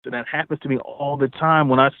And that happens to me all the time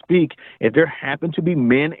when I speak. If there happen to be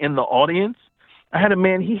men in the audience, I had a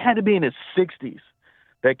man, he had to be in his 60s,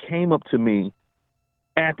 that came up to me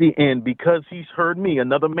at the end because he's heard me,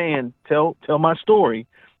 another man, tell my story.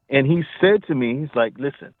 And he said to me, he's like,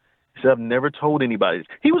 listen, he said, I've never told anybody.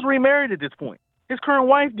 He was remarried at this point. His current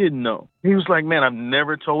wife didn't know. He was like, man, I've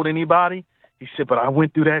never told anybody. He said, but I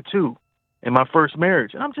went through that too in my first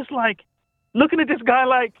marriage. And I'm just like, looking at this guy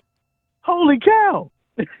like, holy cow.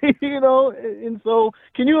 And so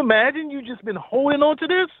can you imagine you just been holding on to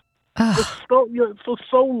this for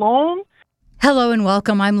so long? Hello and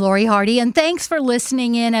welcome. I'm Lori Hardy, and thanks for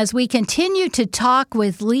listening in as we continue to talk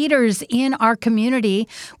with leaders in our community.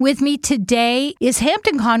 With me today is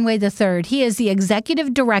Hampton Conway III. He is the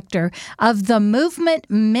executive director of the Movement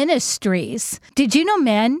Ministries. Did you know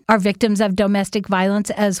men are victims of domestic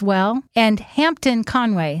violence as well? And Hampton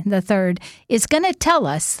Conway III is going to tell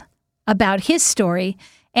us about his story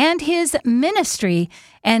and his ministry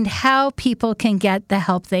and how people can get the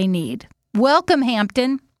help they need. Welcome,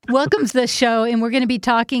 Hampton. Welcome to the show, and we're going to be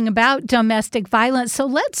talking about domestic violence. So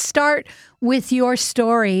let's start with your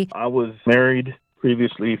story. I was married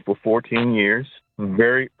previously for 14 years,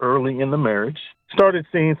 very early in the marriage. Started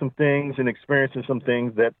seeing some things and experiencing some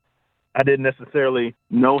things that I didn't necessarily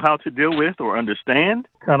know how to deal with or understand.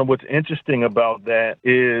 Kind of what's interesting about that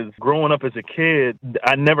is growing up as a kid,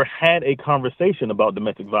 I never had a conversation about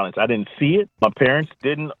domestic violence. I didn't see it. My parents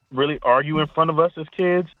didn't really argue in front of us as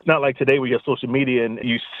kids. It's not like today we have social media and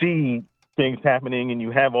you see things happening and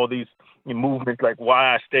you have all these movements like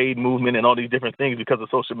Why I Stayed movement and all these different things because of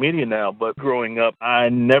social media now. But growing up, I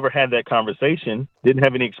never had that conversation, didn't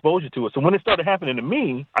have any exposure to it. So when it started happening to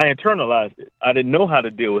me, I internalized it. I didn't know how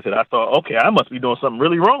to deal with it. I thought, okay, I must be doing something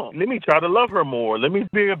really wrong. Let me try to love her more. Let me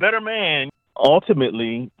be a better man.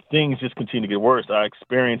 Ultimately, things just continue to get worse. I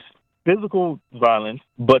experienced physical violence,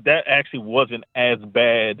 but that actually wasn't as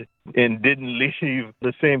bad and didn't leave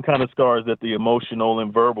the same kind of scars that the emotional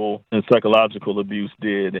and verbal and psychological abuse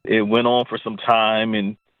did. It went on for some time,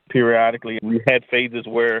 and periodically we had phases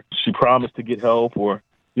where she promised to get help or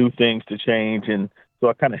do things to change, and so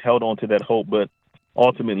I kind of held on to that hope, but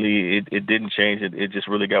ultimately it didn't change. It just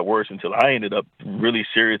really got worse until I ended up really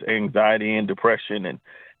serious anxiety and depression and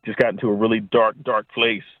just got into a really dark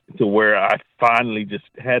place to where I finally just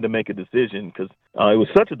had to make a decision because it was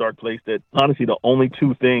such a dark place that honestly the only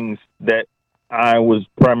two things that I was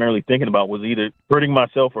primarily thinking about was either hurting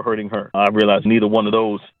myself or hurting her. I realized neither one of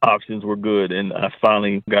those options were good, and I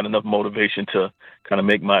finally got enough motivation to kind of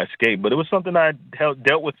make my escape. But it was something I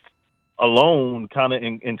dealt with alone, kind of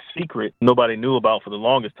in secret, nobody knew about for the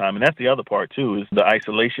longest time. And that's the other part, too, is the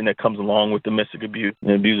isolation that comes along with domestic abuse.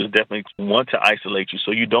 And abusers definitely want to isolate you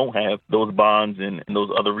so you don't have those bonds and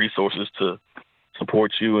those other resources to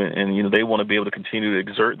support you. And they want to be able to continue to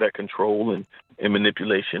exert that control and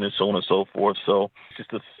manipulation and so on and so forth. So it's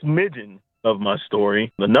just a smidgen of my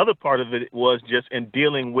story. Another part of it was just in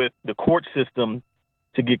dealing with the court system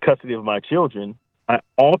to get custody of my children. I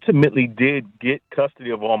ultimately did get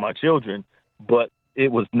custody of all my children, but it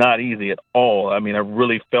was not easy at all. I mean, I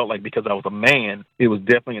really felt like because I was a man, it was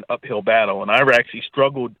definitely an uphill battle. And I actually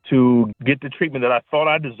struggled to get the treatment that I thought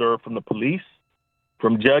I deserved from the police,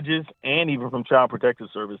 from judges, and even from Child Protective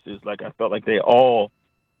Services. Like, I felt like they all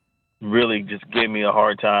really just gave me a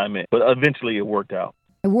hard time. But eventually it worked out.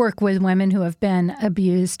 I work with women who have been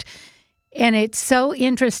abused, and it's so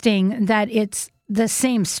interesting that it's the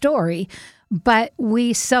same story, but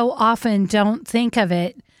we so often don't think of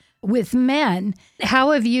it with men.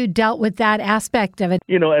 How have you dealt with that aspect of it?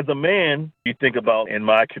 As a man, you think about in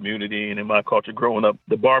my community and in my culture growing up,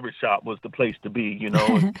 the barbershop was the place to be,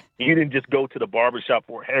 You didn't just go to the barbershop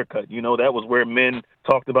for a haircut. That was where men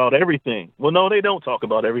talked about everything. Well, no, they don't talk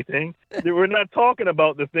about everything. We're not talking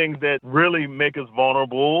about the things that really make us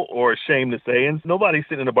vulnerable or ashamed to say. And nobody's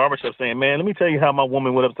sitting in the barbershop saying, man, let me tell you how my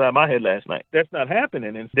woman went upside my head last night. That's not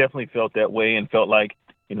happening. And definitely felt that way and felt like,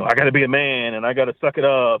 I got to be a man and I got to suck it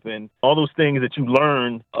up and all those things that you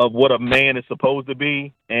learn of what a man is supposed to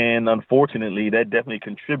be. And unfortunately, that definitely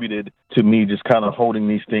contributed to me just kind of holding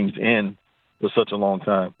these things in for such a long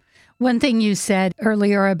time. One thing you said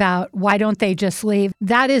earlier about why don't they just leave,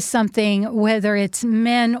 that is something, whether it's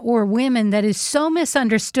men or women, that is so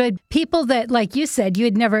misunderstood. People that, like you said, you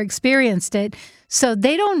had never experienced it, so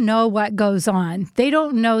they don't know what goes on. They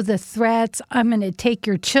don't know the threats, I'm going to take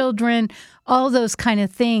your children, all those kind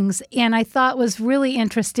of things. And I thought was really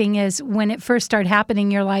interesting is when it first started happening,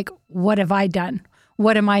 you're like, what have I done?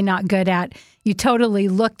 What am I not good at? You totally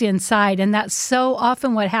looked inside, and that's so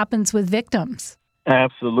often what happens with victims.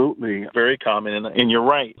 Absolutely. Very common. And you're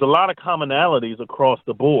right. There's a lot of commonalities across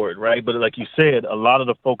the board, right? But like you said, a lot of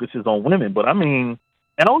the focus is on women. But I mean,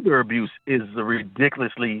 elder abuse is a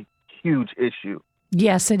ridiculously huge issue.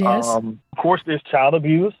 Yes, it is. Of course, there's child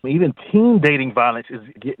abuse. Even teen dating violence is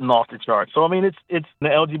getting off the charts. So, I mean, it's the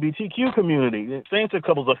LGBTQ community. Same-sex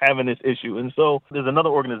couples are having this issue. And so there's another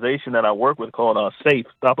organization that I work with called SAFE,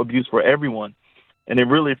 Stop Abuse for Everyone. And they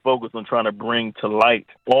really focus on trying to bring to light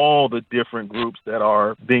all the different groups that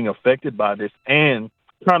are being affected by this and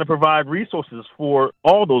trying to provide resources for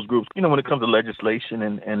all those groups. You know, when it comes to legislation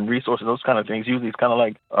and resources, those kind of things, usually it's kind of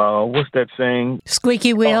like, what's that saying?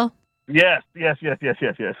 Squeaky wheel? Yes.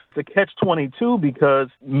 It's a catch-22 because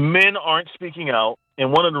men aren't speaking out.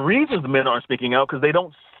 And one of the reasons men aren't speaking out because they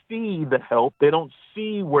don't see the help. They don't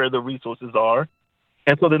see where the resources are.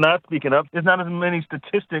 And so they're not speaking up. There's not as many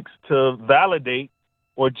statistics to validate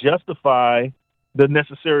or justify the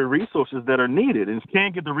necessary resources that are needed. And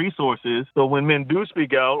can't get the resources. So when men do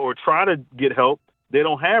speak out or try to get help, they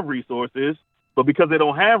don't have resources. But because they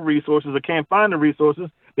don't have resources or can't find the resources,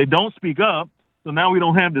 they don't speak up. So now we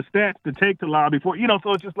don't have the stats to take to lobby for,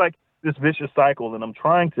 so it's just like this vicious cycle. And I'm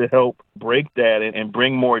trying to help break that and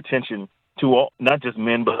bring more attention to all, not just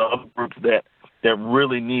men, but other groups that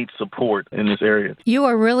really need support in this area. You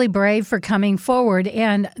are really brave for coming forward.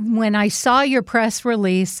 And when I saw your press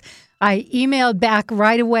release, I emailed back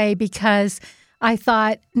right away because I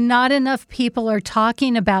thought not enough people are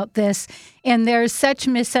talking about this, and there's such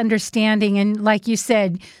misunderstanding. And like you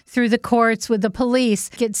said, through the courts with the police,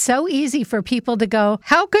 it's so easy for people to go,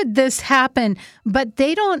 how could this happen? But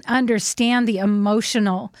they don't understand the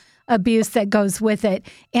emotional abuse that goes with it.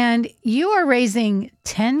 And you are raising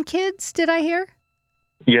 10 kids, did I hear?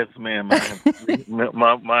 Yes, ma'am.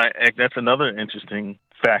 My ex, that's another interesting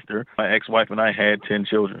factor. My ex-wife and I had 10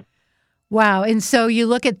 children. Wow. And so you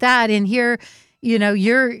look at that and here,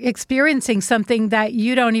 you're experiencing something that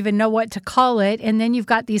you don't even know what to call it. And then you've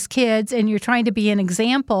got these kids and you're trying to be an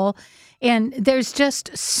example. And there's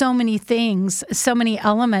just so many things, so many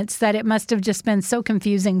elements that it must have just been so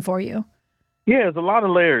confusing for you. Yeah, there's a lot of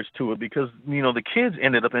layers to it because, the kids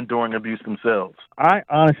ended up enduring abuse themselves. I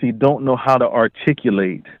honestly don't know how to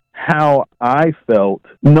articulate how I felt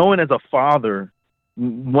knowing as a father,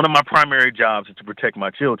 one of my primary jobs is to protect my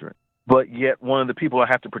children. But yet one of the people I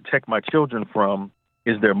have to protect my children from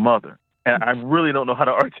is their mother. And I really don't know how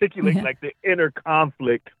to articulate the inner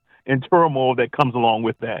conflict and turmoil that comes along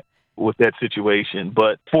with that situation.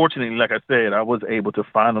 But fortunately, like I said, I was able to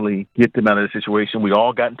finally get them out of the situation. We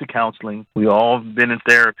all got into counseling. We all been in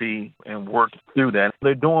therapy and worked through that.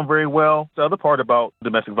 They're doing very well. The other part about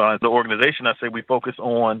domestic violence, the organization, I say we focus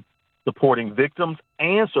on supporting victims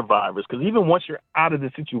and survivors, because even once you're out of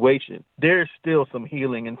the situation, there's still some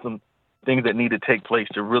healing and some things that need to take place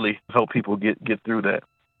to really help people get through that.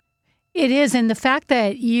 It is. And the fact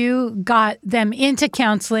that you got them into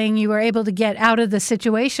counseling, you were able to get out of the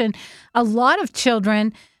situation. A lot of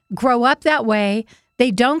children grow up that way.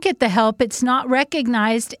 They don't get the help. It's not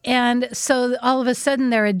recognized. And so all of a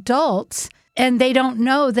sudden they're adults and they don't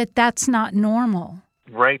know that that's not normal.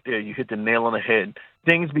 Right there. You hit the nail on the head.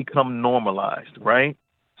 Things become normalized, right?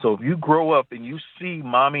 So if you grow up and you see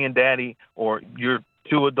mommy and daddy or your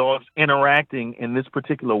two adults interacting in this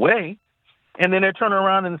particular way, and then they're turning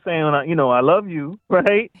around and saying, I love you,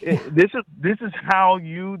 right? This is how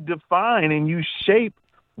you define and you shape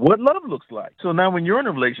what love looks like. So now when you're in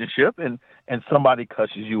a relationship and somebody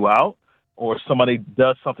cusses you out or somebody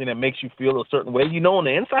does something that makes you feel a certain way, on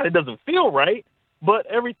the inside it doesn't feel right, but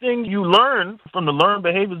everything you learn from the learned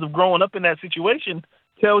behaviors of growing up in that situation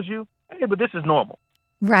tells you, hey, but this is normal.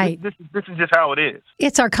 Right. This is just how it is.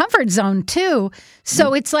 It's our comfort zone, too.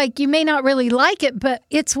 So It's like you may not really like it, but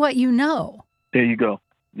it's what you know. There you go.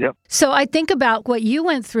 Yep. So I think about what you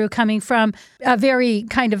went through coming from a very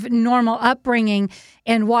kind of normal upbringing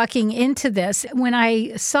and walking into this. When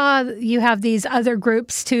I saw you have these other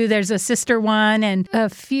groups too, there's a sister one and a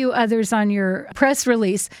few others on your press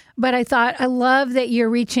release, but I thought, I love that you're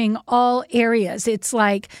reaching all areas. It's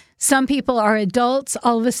like some people are adults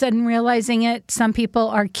all of a sudden realizing it. Some people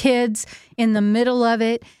are kids in the middle of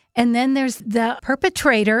it. And then there's the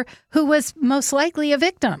perpetrator who was most likely a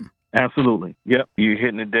victim. Absolutely. Yep. You're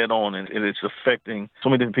hitting it dead on, and it's affecting so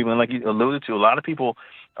many different people. And like you alluded to, a lot of people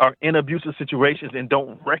are in abusive situations and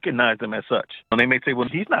don't recognize them as such. And they may say, well,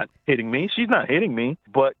 he's not hitting me. She's not hitting me.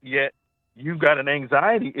 But yet you've got an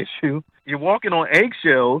anxiety issue. You're walking on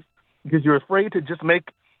eggshells because you're afraid to just make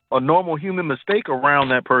a normal human mistake around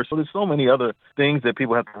that person. There's so many other things that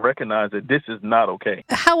people have to recognize that this is not okay.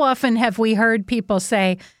 How often have we heard people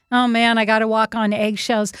say, Oh man, I got to walk on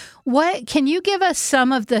eggshells. What can you give us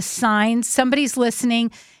some of the signs? Somebody's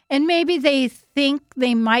listening and maybe they think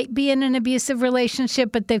they might be in an abusive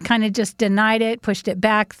relationship, but they've kind of just denied it, pushed it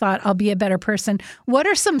back, thought I'll be a better person. What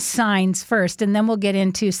are some signs first? And then we'll get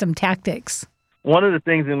into some tactics. One of the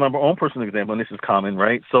things in my own personal example, and this is common,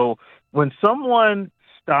 right? So when someone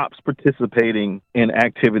stops participating in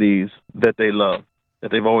activities that they love,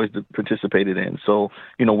 that they've always participated in. So,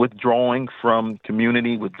 withdrawing from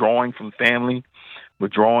community, withdrawing from family,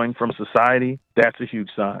 withdrawing from society, that's a huge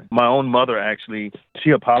sign. My own mother, actually, she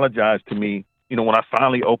apologized to me, when I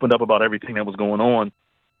finally opened up about everything that was going on.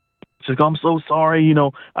 She said, I'm so sorry,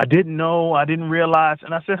 I didn't know, I didn't realize.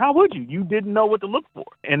 And I said, how would you? You didn't know what to look for.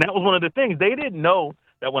 And that was one of the things. They didn't know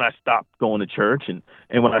that when I stopped going to church and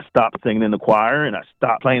when I stopped singing in the choir and I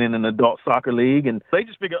stopped playing in an adult soccer league, and they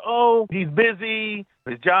just figured, oh, he's busy,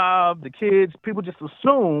 his job, the kids, people just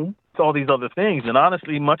assume it's all these other things. And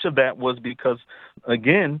honestly, much of that was because,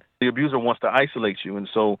 again, the abuser wants to isolate you. And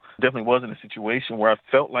so definitely wasn't a situation where I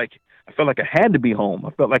felt like I had to be home.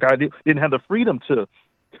 I felt like I didn't have the freedom to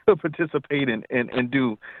participate and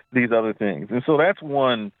do these other things. And so that's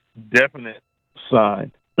one definite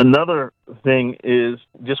sign. Another thing is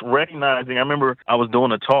just recognizing, I remember I was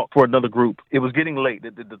doing a talk for another group. It was getting late.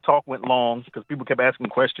 The talk went long because people kept asking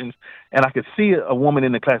questions, and I could see a woman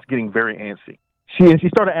in the class getting very antsy. She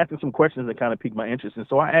started asking some questions that kind of piqued my interest. And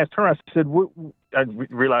so I asked her, I said, I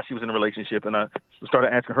realized she was in a relationship, and I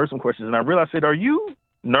started asking her some questions. And I realized, I said, are you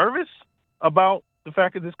nervous about the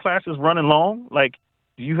fact that this class is running long? Like,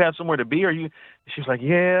 do you have somewhere to be? She was like,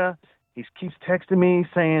 yeah. He keeps texting me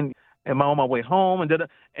saying, am I on my way home? And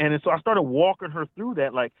so I started walking her through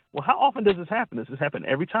that, like, well, how often does this happen? Does this happen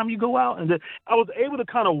every time you go out? And I was able to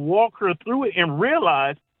kind of walk her through it and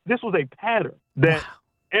realize this was a pattern that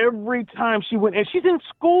every time she went, and she's in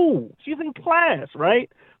school, she's in class, right?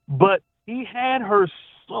 But he had her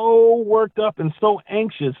so worked up and so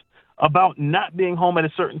anxious about not being home at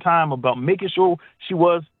a certain time, about making sure she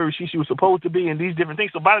was where she was supposed to be, and these different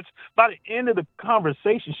things. So by the end of the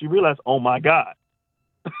conversation, she realized, oh my God,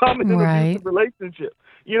 I'm in an abusive relationship.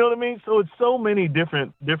 You know what I mean? So it's so many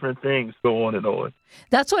different things go on and on.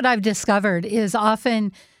 That's what I've discovered is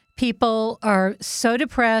often people are so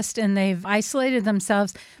depressed and they've isolated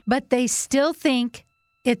themselves, but they still think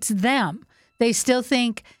it's them. They still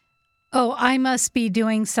think, oh, I must be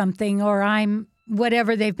doing something, or I'm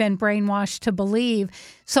whatever they've been brainwashed to believe.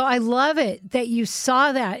 So I love it that you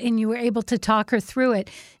saw that and you were able to talk her through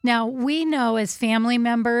it. Now, we know as family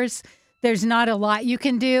members, there's not a lot you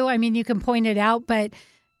can do. I mean, you can point it out, but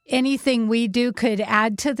anything we do could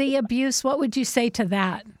add to the abuse. What would you say to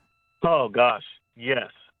that? Oh, gosh,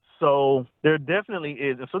 yes. So there definitely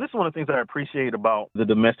is. And so this is one of the things I appreciate about the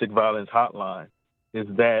domestic violence hotline is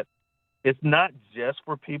that it's not just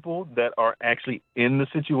for people that are actually in the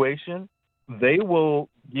situation. They will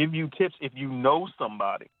give you tips if you know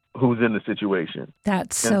somebody who's in the situation.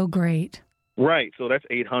 That's so great. Right. So that's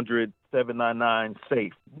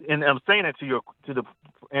 800-799-SAFE. And I'm saying that to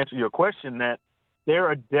answer your question, that there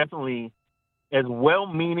are definitely, as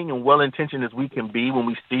well-meaning and well-intentioned as we can be when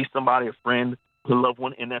we see somebody, a friend, a loved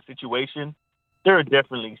one in that situation, there are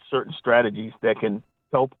definitely certain strategies that can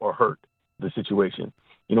help or hurt the situation.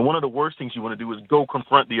 One of the worst things you want to do is go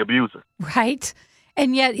confront the abuser. Right.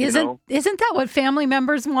 And yet, isn't that what family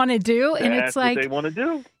members want to do? And That's it's like what they want to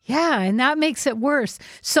do. Yeah, and that makes it worse.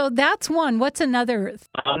 So that's one. What's another?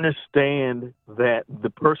 Understand that the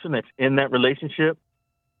person that's in that relationship,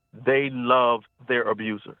 they love their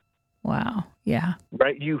abuser. Wow. Yeah.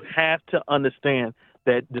 Right? You have to understand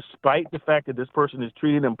that despite the fact that this person is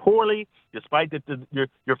treating them poorly, despite that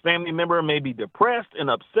your family member may be depressed and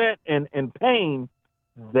upset and in pain,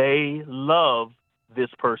 they love this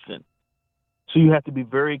person. So you have to be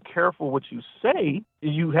very careful what you say.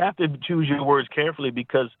 You have to choose your words carefully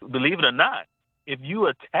because, believe it or not, if you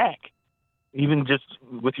attack, even just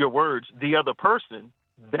with your words, the other person,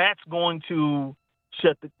 that's going to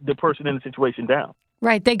shut the person in the situation down.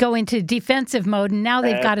 Right. They go into defensive mode, and now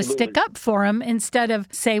they've got to stick up for them instead of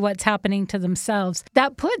say what's happening to themselves.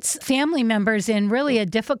 That puts family members in really a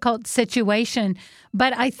difficult situation.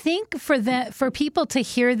 But I think for people to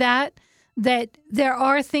hear that there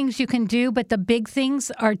are things you can do, but the big things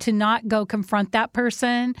are to not go confront that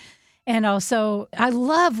person. And also, I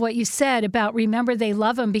love what you said about remember they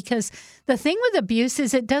love them, because the thing with abuse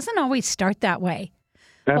is it doesn't always start that way.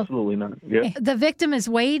 Absolutely not. Yeah. The victim is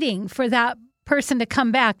waiting for that person to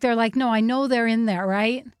come back. They're like, no, I know they're in there,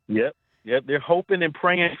 right? Yep. Yep, they're hoping and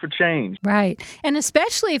praying for change. Right. And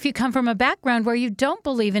especially if you come from a background where you don't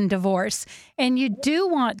believe in divorce and you do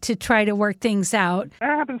want to try to work things out.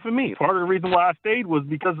 That happened for me. Part of the reason why I stayed was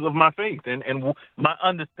because of my faith and my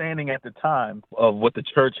understanding at the time of what the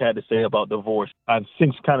church had to say about divorce. I've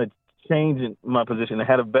since kind of changed in my position and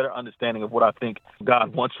had a better understanding of what I think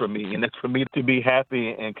God wants from me. And it's for me to be happy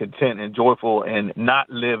and content and joyful and not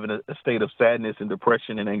live in a state of sadness and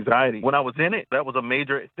depression and anxiety. When I was in it, that was a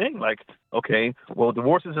major thing. Like, okay, well,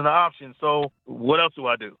 divorce isn't an option, so what else do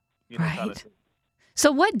I do? Right. Kind of thing.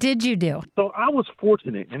 So what did you do? So I was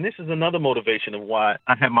fortunate, and this is another motivation of why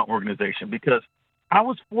I have my organization, because I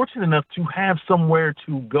was fortunate enough to have somewhere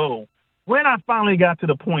to go when I finally got to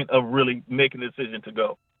the point of really making a decision to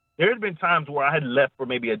go. There had been times where I had left for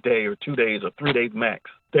maybe a day or 2 days or 3 days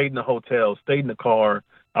max, stayed in the hotel, stayed in the car.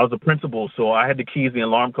 I was a principal, so I had the keys, the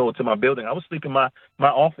alarm code to my building. I was sleeping in my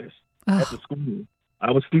office at the school.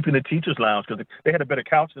 I was sleeping in the teacher's lounge because they had a better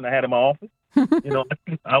couch than I had in my office.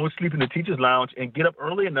 I would sleep in the teacher's lounge and get up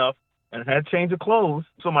early enough and had a change of clothes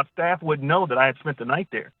so my staff would know that I had spent the night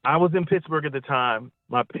there. I was in Pittsburgh at the time.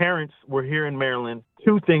 My parents were here in Maryland.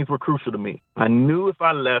 2 things were crucial to me. I knew if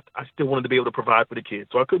I left, I still wanted to be able to provide for the kids,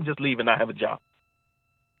 so I couldn't just leave and not have a job.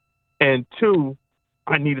 And 2,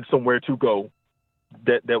 I needed somewhere to go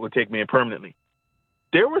that would take me in permanently.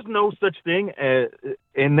 There was no such thing as,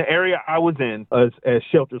 in the area I was in as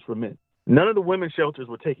shelters for men. None of the women's shelters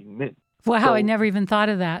were taking men. Wow, So, I never even thought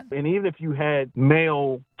of that. and even if you had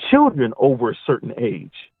male children over a certain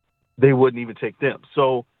age, they wouldn't even take them.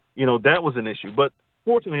 So, that was an issue. But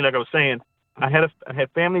fortunately, like I was saying, I had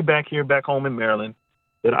family back home in Maryland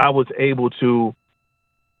that I was able to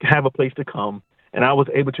have a place to come, and I was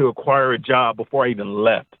able to acquire a job before I even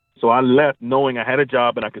left. So I left knowing I had a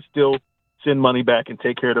job and I could still send money back and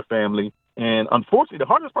take care of the family. And unfortunately, the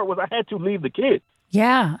hardest part was I had to leave the kids.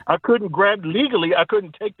 Yeah. I couldn't I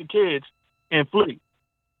couldn't take the kids and flee.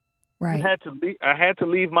 Right. I had to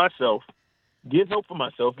leave myself, get help for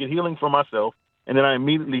myself, get healing for myself, and then I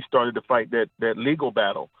immediately started to fight that legal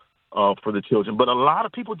battle for the children. But a lot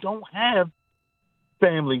of people don't have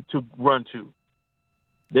family to run to.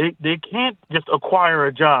 They can't just acquire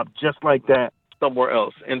a job just like that somewhere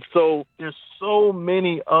else. And so there's so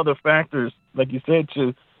many other factors, like you said,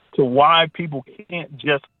 to why people can't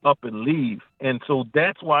just up and leave. And so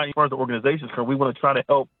that's why, as far as the organization is concerned, we want to try to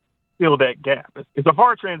help fill that gap. It's a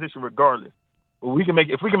hard transition regardless, but if we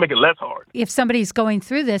can make it less hard. If somebody's going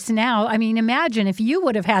through this now, I mean, imagine if you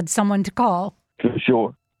would have had someone to call. For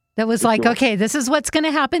sure. That was okay, this is what's going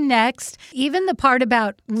to happen next. Even the part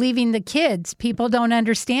about leaving the kids, people don't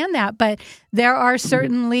understand that, but there are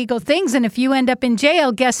certain legal things. And if you end up in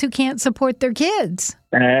jail, guess who can't support their kids?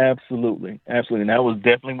 Absolutely. Absolutely. And that was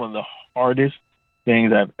definitely one of the hardest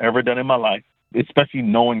things I've ever done in my life, especially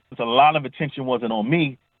knowing a lot of attention wasn't on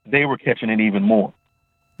me. They were catching it even more.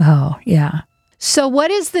 Oh, yeah. So what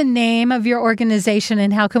is the name of your organization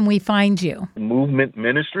and how can we find you? Movement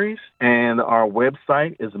Ministries, and our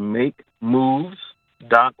website is makemoves.org.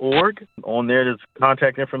 On there, there's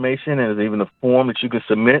contact information, and there's even a form that you can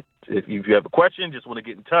submit. If you have a question, just want to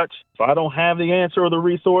get in touch. If I don't have the answer or the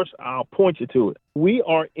resource, I'll point you to it. We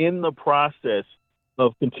are in the process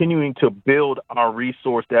of continuing to build our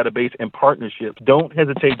resource database and partnerships. Don't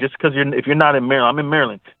hesitate just because if you're not in Maryland. I'm in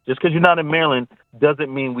Maryland. Just because you're not in Maryland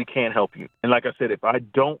doesn't mean we can't help you. And like I said, if I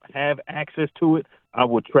don't have access to it, I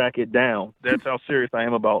will track it down. That's how serious I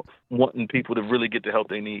am about wanting people to really get the help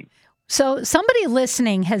they need. So somebody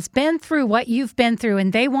listening has been through what you've been through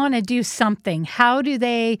and they want to do something. How do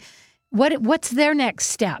they, what's their next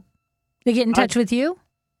step? They get in touch with you?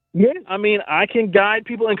 Yeah, I mean, I can guide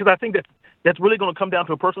people, and because I think that's really going to come down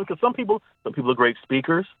to a person, because some people are great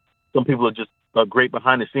speakers. Some people are just great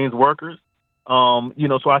behind-the-scenes workers. So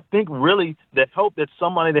I think really the help that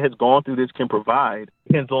somebody that has gone through this can provide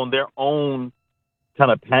depends on their own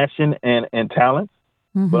kind of passion and talents.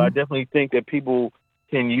 Mm-hmm. But I definitely think that people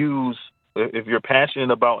can use, if you're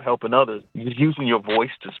passionate about helping others, using your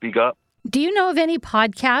voice to speak up. Do you know of any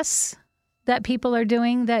podcasts that people are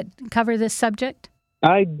doing that cover this subject?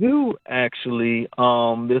 I do, actually.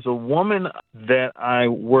 There's a woman that I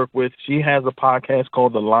work with. She has a podcast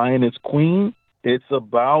called The Lioness Queen. It's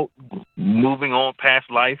about moving on past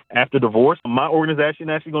life after divorce. My organization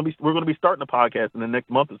actually we're going to be starting a podcast in the next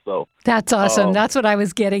month or so. That's awesome. That's what I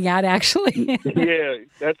was getting at, actually. Yeah,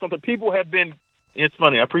 that's something people have been. It's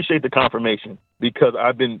funny. I appreciate the confirmation because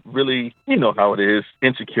I've been really, you know how it is,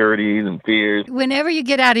 insecurities and fears. Whenever you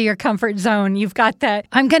get out of your comfort zone, you've got that,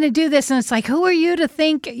 I'm going to do this. And it's like, who are you to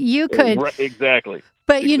think you could? Right, exactly.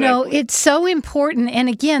 But, Exactly. it's so important. And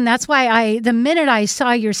again, that's why the minute I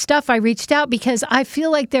saw your stuff, I reached out because I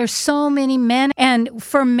feel like there's so many men. And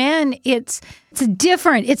for men, it's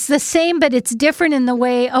different. It's the same, but it's different in the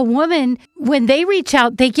way a woman, when they reach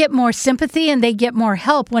out, they get more sympathy and they get more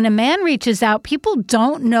help. When a man reaches out, people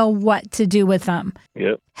don't know what to do with them.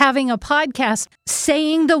 Yep. Having a podcast,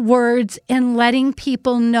 saying the words and letting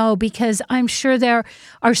people know, because I'm sure there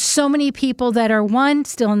are so many people that are, one,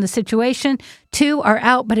 still in the situation, two, are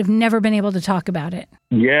out but have never been able to talk about it.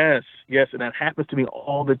 Yes, and that happens to me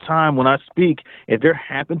all the time when I speak. If there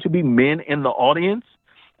happen to be men in the audience,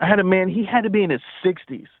 I had a man, he had to be in his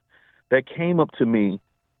 60s, that came up to me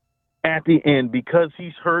at the end because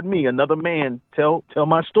he's heard me, another man, tell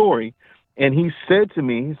my story. And he said to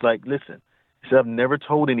me, he's like, listen, he said, I've never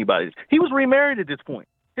told anybody this. He was remarried at this point.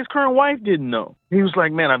 His current wife didn't know. He was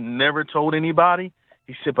like, man, I've never told anybody.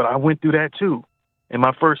 He said, but I went through that too in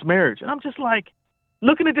my first marriage. And I'm just like,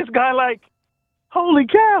 looking at this guy like, holy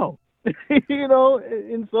cow.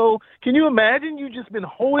 And so can you imagine you just been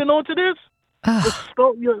holding on to this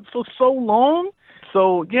for so long?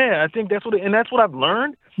 So yeah, I think that's what I've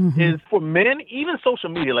learned is for men, even social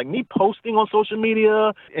media, like me posting on social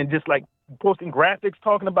media and just like posting graphics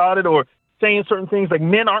talking about it or saying certain things, like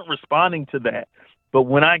men aren't responding to that. But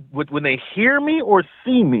when they hear me or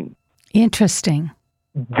see me, interesting,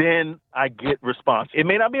 then I get response. It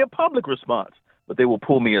may not be a public response, but they will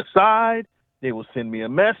pull me aside. They will send me a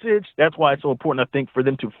message. That's why it's so important, I think, for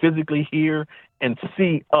them to physically hear and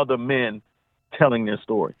see other men telling their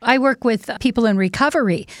story. I work with people in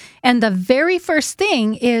recovery, and the very first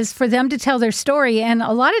thing is for them to tell their story. And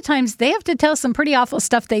a lot of times they have to tell some pretty awful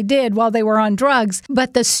stuff they did while they were on drugs.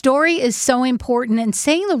 But the story is so important, and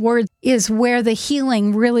saying the words is where the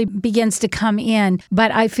healing really begins to come in.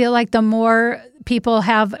 But I feel like the more people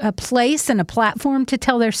have a place and a platform to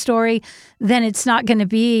tell their story, then it's not going to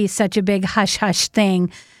be such a big hush-hush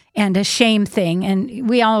thing and a shame thing. And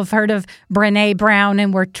we all have heard of Brené Brown,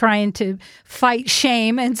 and we're trying to fight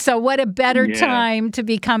shame. And so what a better time to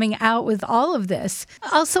be coming out with all of this.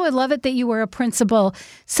 Also, I love it that you were a principal.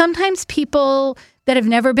 Sometimes people that have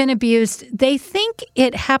never been abused, they think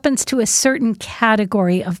it happens to a certain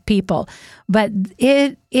category of people, but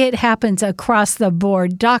it happens across the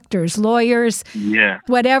board. Doctors, lawyers,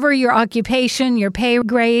 whatever your occupation, your pay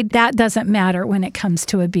grade, that doesn't matter when it comes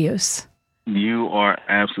to abuse. You are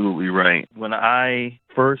absolutely right. When I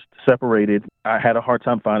first separated, I had a hard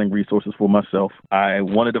time finding resources for myself. I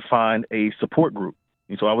wanted to find a support group.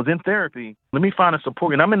 And so I was in therapy. Let me find a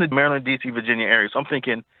support. And I'm in the Maryland, D.C., Virginia area. So I'm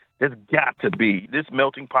thinking, there's got to be this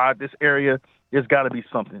melting pot, this area, there's got to be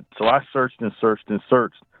something. So I searched and searched and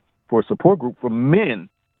searched for a support group for men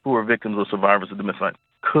who are victims or survivors of domestic violence.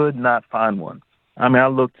 Could not find one. I mean,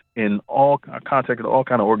 I contacted all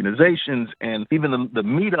kind of organizations and even the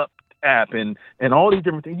Meetup app and all these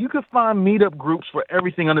different things. You could find meetup groups for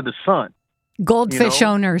everything under the sun. Goldfish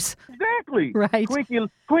owners. Exactly. Right. Twinkie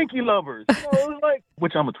lovers. It's like,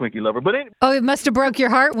 which I'm a Twinkie lover. But it must have broke your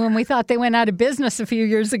heart when we thought they went out of business a few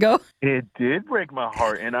years ago. It did break my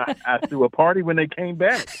heart. And I threw a party when they came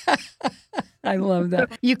back. I love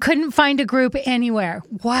that. You couldn't find a group anywhere.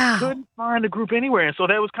 Wow. Couldn't find a group anywhere. And so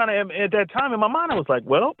that was kind of, at that time in my mind, I was like,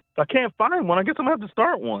 well, if I can't find one, I guess I'm going to have to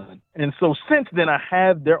start one. And so since then,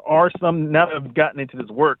 there are some, now that I've gotten into this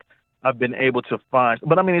work, I've been able to find,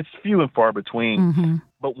 but I mean, it's few and far between. Mm-hmm.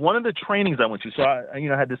 But one of the trainings I went to, so I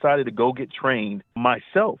had decided to go get trained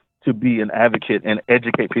myself to be an advocate and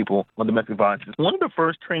educate people on domestic violence. One of the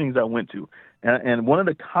first trainings I went to, and one of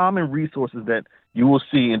the common resources that you will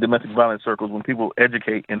see in domestic violence circles when people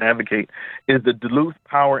educate and advocate is the Duluth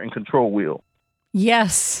Power and Control Wheel.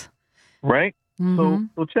 Yes. Right? Mm-hmm.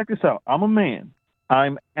 So check this out. I'm a man.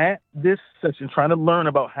 I'm at this session trying to learn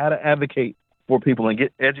about how to advocate for people and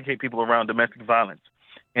educate people around domestic violence.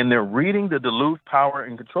 And they're reading the Duluth Power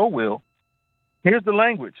and Control Wheel. Here's the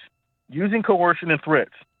language: using coercion and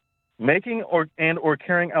threats, making or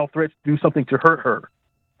carrying out threats to do something to hurt her,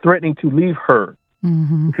 threatening to leave her,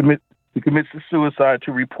 to commit suicide,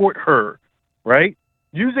 to report her, right?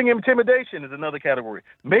 Using intimidation is another category.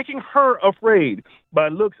 Making her afraid by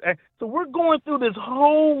looks. So we're going through this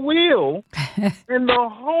whole wheel, and the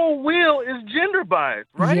whole wheel is gender biased,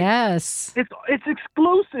 right? Yes. It's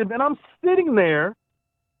exclusive, and I'm sitting there.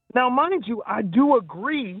 Now, mind you, I do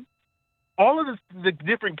agree. All of the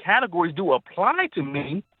different categories do apply to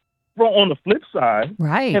me, but on the flip side,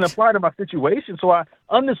 right, and apply to my situation. So I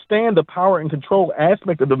understand the power and control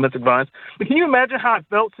aspect of domestic violence. But can you imagine how I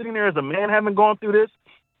felt sitting there as a man having gone through this?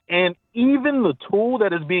 And even the tool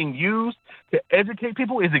that is being used to educate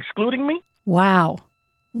people is excluding me? Wow.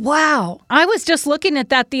 Wow. I was just looking at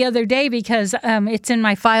that the other day because it's in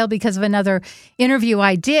my file because of another interview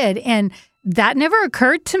I did. And that never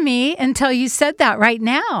occurred to me until you said that right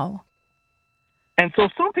now. And so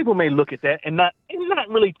some people may look at that and not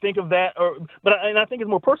really think of that, but I think it's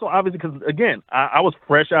more personal, obviously, because, again, I was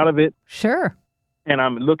fresh out of it. Sure. And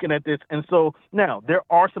I'm looking at this. And so now there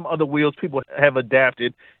are some other wheels people have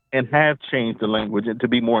adapted and have changed the language to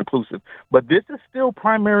be more inclusive. But this is still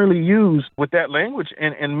primarily used with that language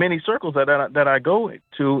in many circles that I go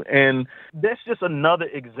to. And that's just another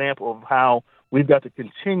example of how we've got to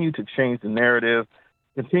continue to change the narrative,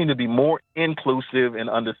 continue to be more inclusive and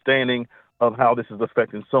understanding of how this is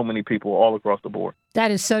affecting so many people all across the board. That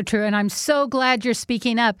is so true. And I'm so glad you're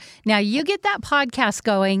speaking up. Now, you get that podcast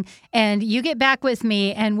going and you get back with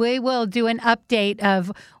me and we will do an update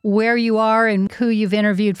of where you are and who you've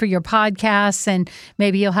interviewed for your podcasts. And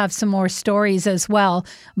maybe you'll have some more stories as well.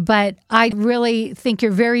 But I really think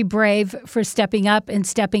you're very brave for stepping up and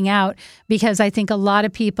stepping out, because I think a lot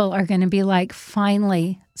of people are going to be like,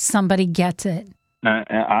 finally, somebody gets it.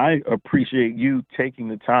 I appreciate you taking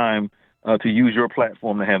the time to use your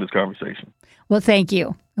platform to have this conversation. Well, thank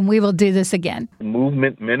you. And we will do this again.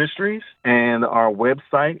 Movement Ministries, and our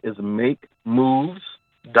website is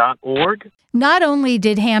makemoves.org. Not only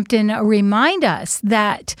did Hampton remind us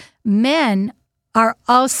that men are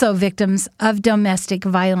also victims of domestic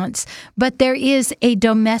violence, but there is a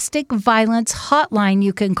domestic violence hotline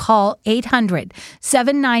you can call,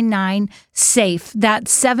 800-799-SAFE.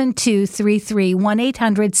 That's 7233,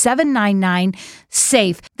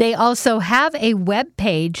 1-800-799-SAFE. They also have a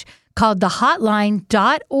webpage called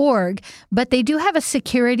thehotline.org, but they do have a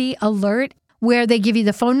security alert where they give you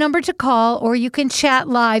the phone number to call, or you can chat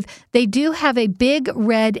live. They do have a big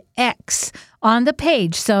red X on the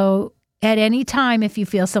page, so at any time, if you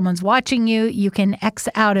feel someone's watching you, you can X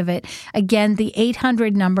out of it. Again, the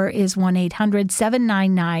 800 number is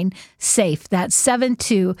 1-800-799-SAFE. That's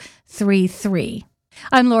 7233.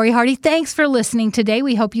 I'm Lori Hardy. Thanks for listening today.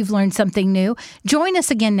 We hope you've learned something new. Join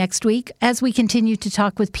us again next week as we continue to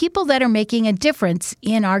talk with people that are making a difference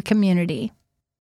in our community.